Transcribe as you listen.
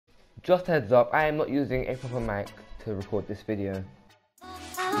Just heads up, I am not using a proper mic to record this video.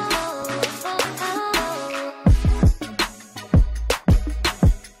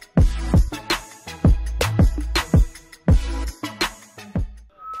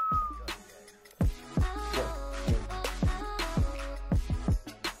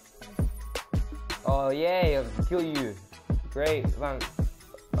 Oh yay, I'll kill you. Great, man.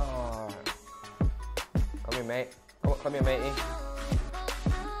 Oh. Come here, mate. Come here, matey.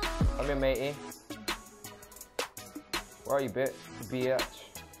 Come here, matey. Where are you, bitch?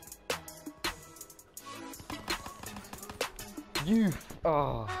 You.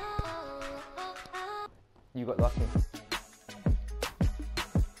 Oh. You got lucky.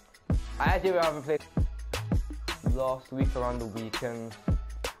 I actually haven't played last week around the weekend.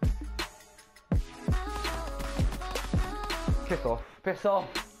 Piss off. Piss off.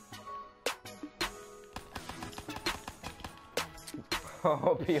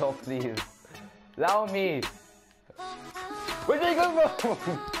 Oh, be off, please. Allow me. Where did you come from?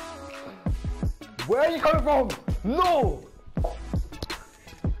 Where are you coming from? No!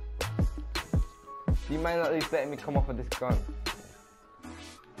 You might not at least let me come off of this gun.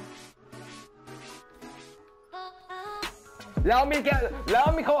 Allow me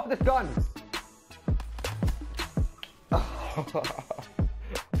come off this gun. I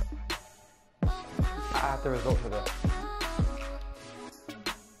have to resort to this.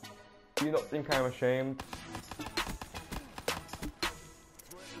 Do you not think I'm ashamed?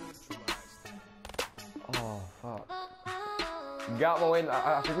 Oh fuck. Get out my way.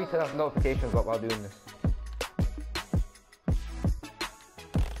 I should return off notifications while doing this.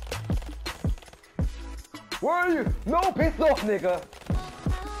 Where are you? No, piss off, nigga.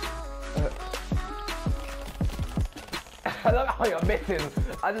 I love how you're missing.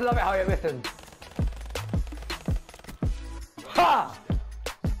 I just love it how you're missing. Ha!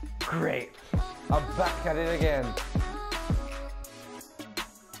 Great. I'm back at it again.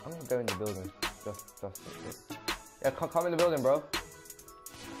 I'm gonna go in the building. Just yeah, come in the building, bro.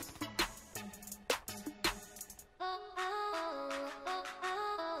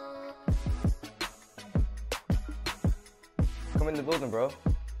 Come in the building, bro.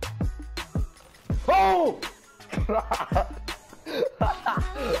 Oh!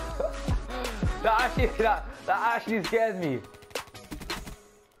 that actually scares me.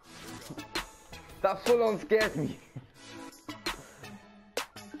 That full on scares me.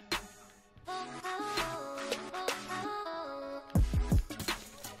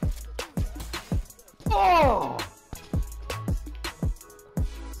 Oh!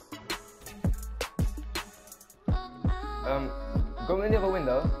 Go in the other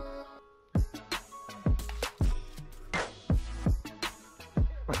window.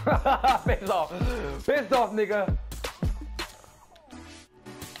 Piss off, nigga.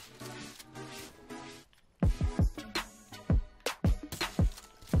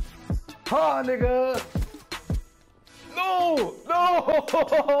 Ha, nigga.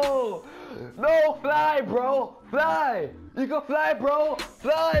 No, fly, bro, fly. You can fly, bro,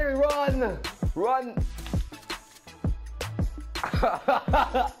 fly, run.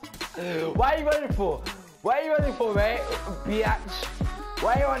 Why are you running for? Mate? Biatch.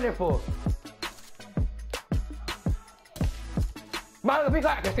 Why are you running for? Man, be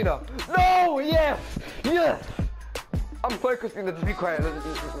quiet, Christina. No, yes. I'm sorry, Christina, just be quiet.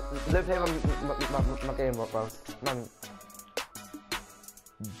 Let's play my game, bro. Man.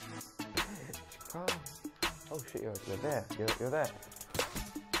 Oh shit, you're there. You're there.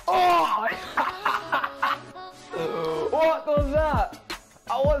 Oh! What was that?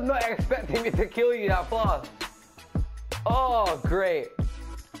 I was not expecting me to kill you that fast. Oh, great.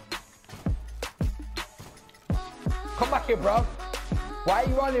 Come back here, bro. Why are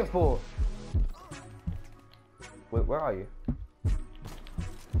you running for? Wait, where are you?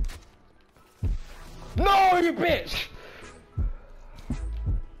 No, you bitch!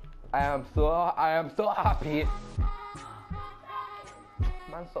 I am so happy.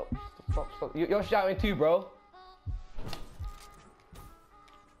 Man, stop. You're shouting too, bro.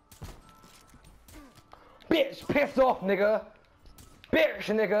 Bitch, piss off, nigga. Bitch,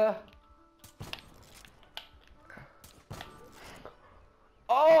 nigga.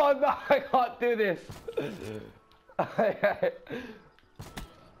 Oh no, I can't do this.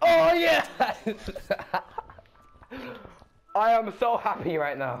 Oh yes! I am so happy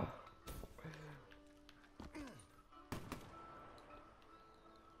right now.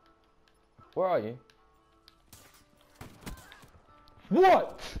 Where are you?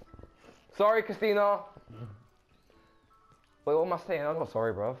 What? Sorry, Christina. Wait, what am I saying? I'm not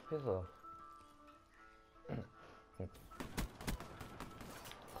sorry, bro. Piss off.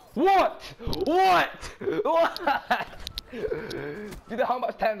 What? What? What? Do you know how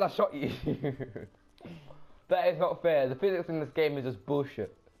much times I shot you? That is not fair. The physics in this game is just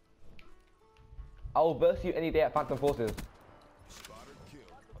bullshit. I will burst you any day at Phantom Forces.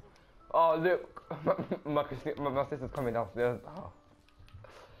 Oh look, my sister's coming downstairs. Oh.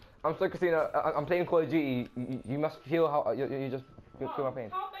 I'm sorry, Christina. I'm playing Call of Duty. You must feel how you just feel my pain.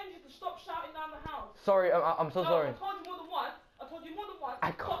 Tell Benji to stop shouting down the house. Sorry, I'm so sorry. I told you more than once. I told you more than once.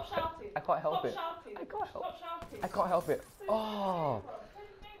 Stop shouting. I can't help it. Stop shouting. I can't help. Stop shouting. I can't help it. Oh,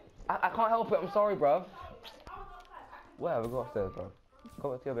 I can't help it. I'm sorry, bruv. Whatever, go upstairs, bro.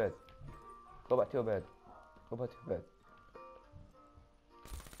 Go back to your bed. Go back to your bed. Go back to your bed.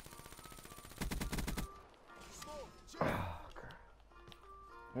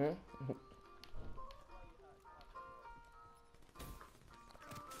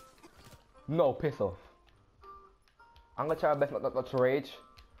 No, piss off. I'm gonna try my best not to rage.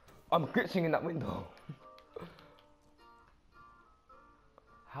 I'm glitching in that window.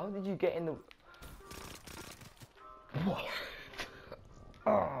 How did you get in the... What?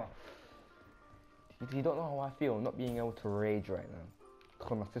 Oh. You don't know how I feel not being able to rage right now.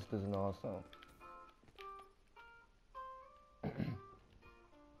 Because my sister's an arsehole.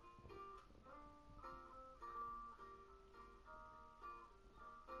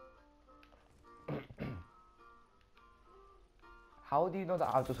 How do you know that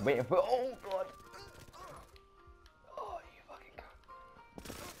I was just waiting for... Oh god! Oh, you fucking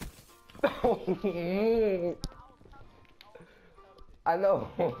cunt. I know.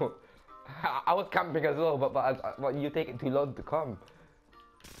 I was camping as well, but you take it too long to come.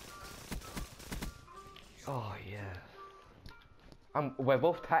 Oh yeah. We're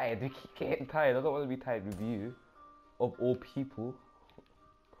both tired. We keep getting tired. I don't want to be tired with you, of all people.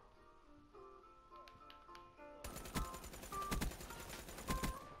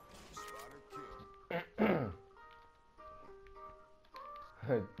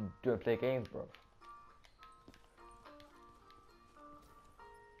 Do you play games, bro?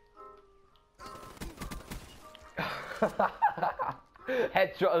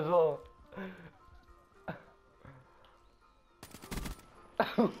 Headshot as well.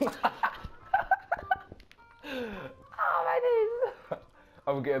 Oh my days!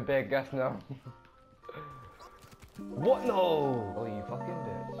 I'm getting bad gas now. What? No! Oh, you fucking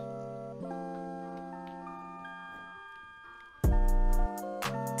bitch.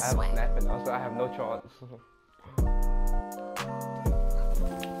 I have a sniper now, so I have no chance.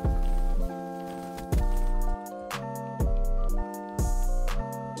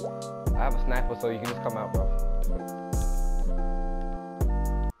 I have a sniper, so you can just come out, bro.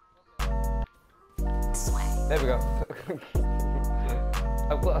 There we go.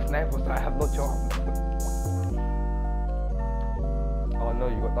 I've got a sniper, so I have no chance. Oh no,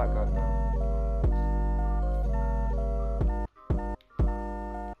 you got that gun now.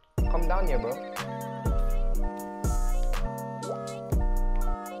 Come down here, bro.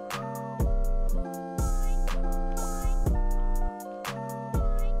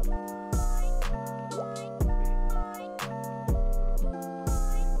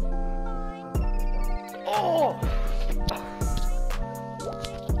 Oh!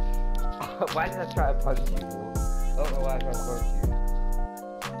 Why did I try to punch you? I don't know why I tried to punch you.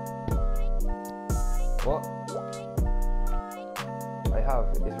 What? I have.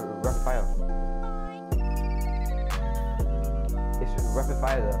 It's rapid fire. It's rapid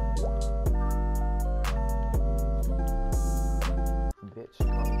fire there. Bitch,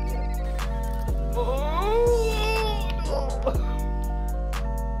 come here.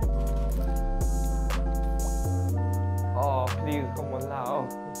 Oh, please, come on now.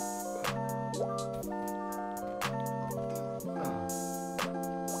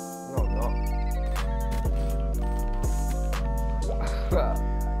 No, no.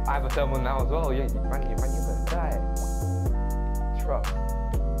 I have a thermal now as well. Yeah, man, you're gonna die. Trust.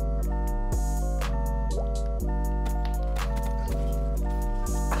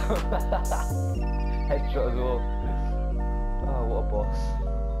 Headshot as well. Oh, what a boss.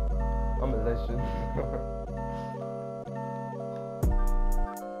 I'm a legend.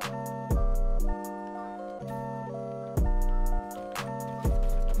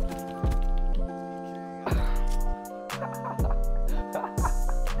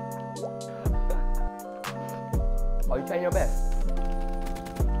 Are you trying your best?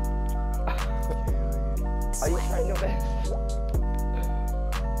 Are you trying your best?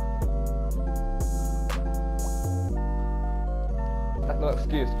 That's no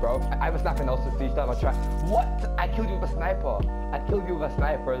excuse, bro. I have a sniper now, so each time I try. What? I killed you with a sniper. I killed you with a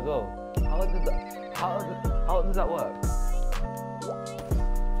sniper as well. How does that work?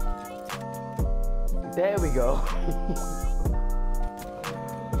 There we go.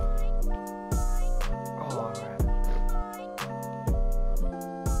 Alright.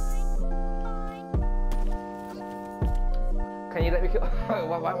 Can you let me kill?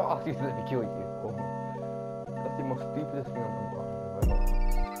 Why am I asking you to let me kill you? Oh. That's the most stupidest thing I've done.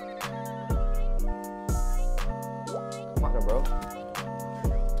 Come on, bro.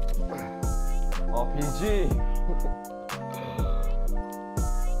 RPG.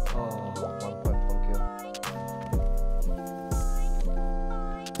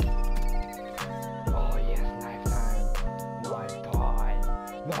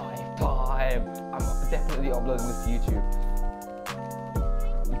 Definitely uploading this to YouTube.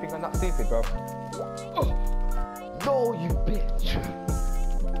 You think I'm not stupid, bro? Oh, no, you bitch!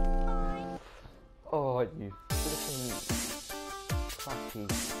 Oh, you flipping cracky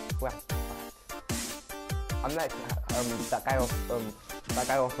twat. I'm like that guy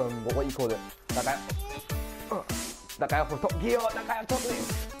off what you call it? That guy off of Top Gear. That guy off Top Gear.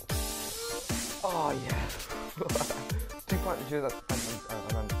 Oh yeah. 2 punches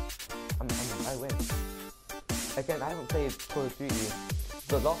and I win. Again, I haven't played Call of Duty.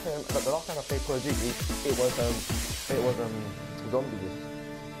 The last time I played Call of Duty, it was zombies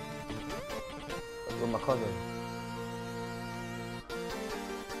with my cousin.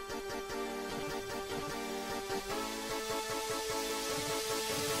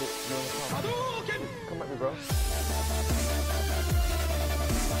 Come at me, bro.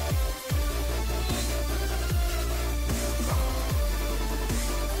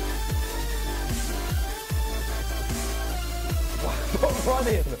 Stop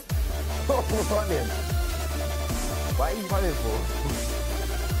running! Stop running! Why are you running for?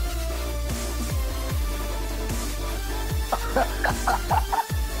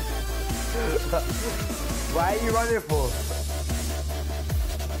 Why are you running for?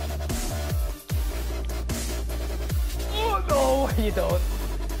 Oh no, you don't!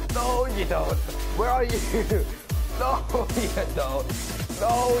 No, you don't! Where are you? No, you don't!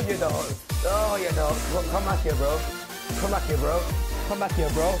 No, you don't! No, you don't! Come back here, bro! Come back here, bro. Come back here,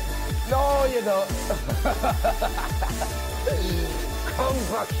 bro. No, you don't. Come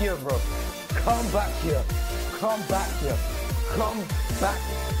back here, bro. Come back here. Come back here. Come back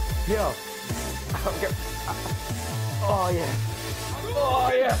here. Oh, yeah. Oh,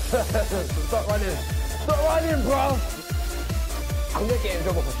 yeah. Stop running. Stop running, bro. I'm going to get in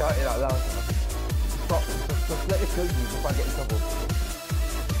trouble for shouting out loud. Stop. Just let me kill you before I get in trouble.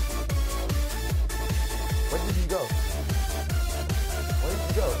 Where did you go? Where did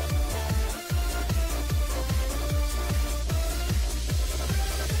you go?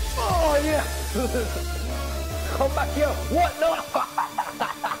 Oh yeah! Come back here! What? No!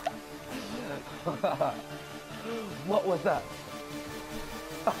 What was that?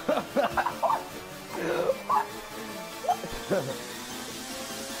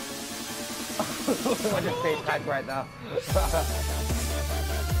 I just stay tagged right now.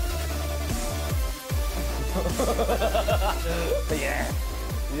 Yeah.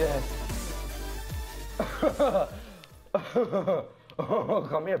 Yes.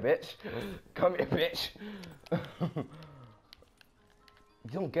 Come here, bitch. Come here, bitch. You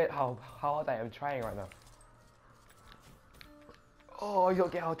don't get how hard I am trying right now. Oh, you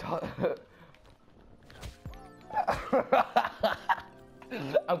don't get how hard.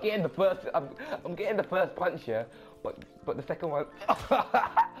 I'm getting the first. I'm getting the first punch here, but the second one.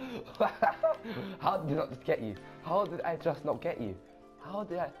 How did I not just get you? How did I just not get you? How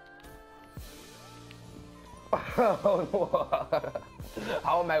did I?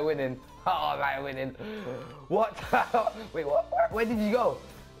 How am I winning? How am I winning? What? Wait, what? Where did you go?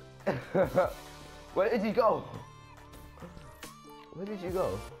 Where did you go? Where did you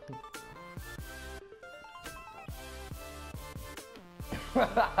go?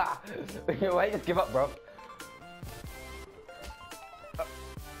 Why you just give up, bro?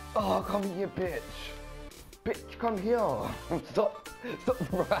 Oh, come here, bitch. Bitch, come here. Stop. Stop.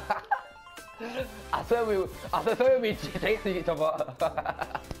 I swear we be chasing each other.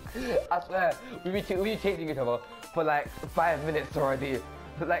 I swear, we be chasing each other for like 5 minutes already.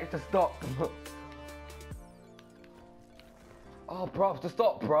 Like, to stop. Oh, bruv, to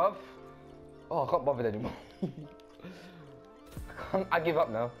stop, bruv. Oh, I can't bother anymore. I give up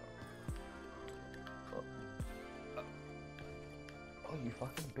now. Oh, you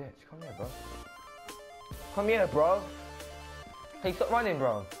fucking bitch. Come here, bro. Come here, bro. Hey, stop running,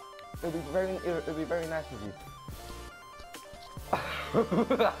 bro. It'll be very nice with you.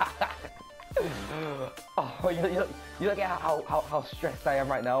 Oh, you look at how stressed I am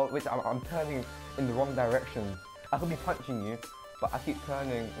right now, which I'm turning in the wrong direction. I could be punching you, but I keep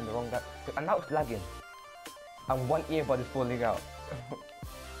turning in the wrong direction. And now it's lagging. and one earbud is falling out.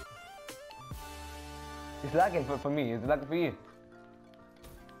 It's lagging for me. It's lagging for you.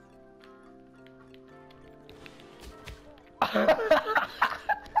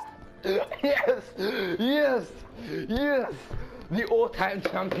 Yes, yes, yes. The all-time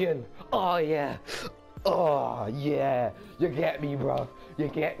champion. Oh yeah. Oh yeah. You get me, bro. You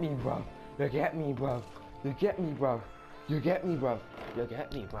get me, bro. You get me, bro. You get me, bro. You get me, bro. You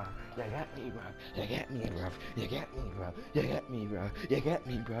get me, bro. You get me, bro. You get me, bro. You get me, bro. You get me, bro. You get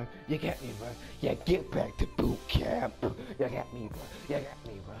me, bro. You get me, bro. You get back to boot camp. You get me, bro. You get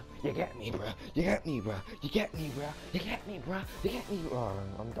me, bro. You get me, bro. You get me, bro. You get me, bro. You get me, bro. You get me. Oh,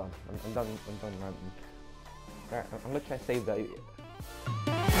 I'm done. I'm done. I'm done, man. Right, I'm gonna try to save that.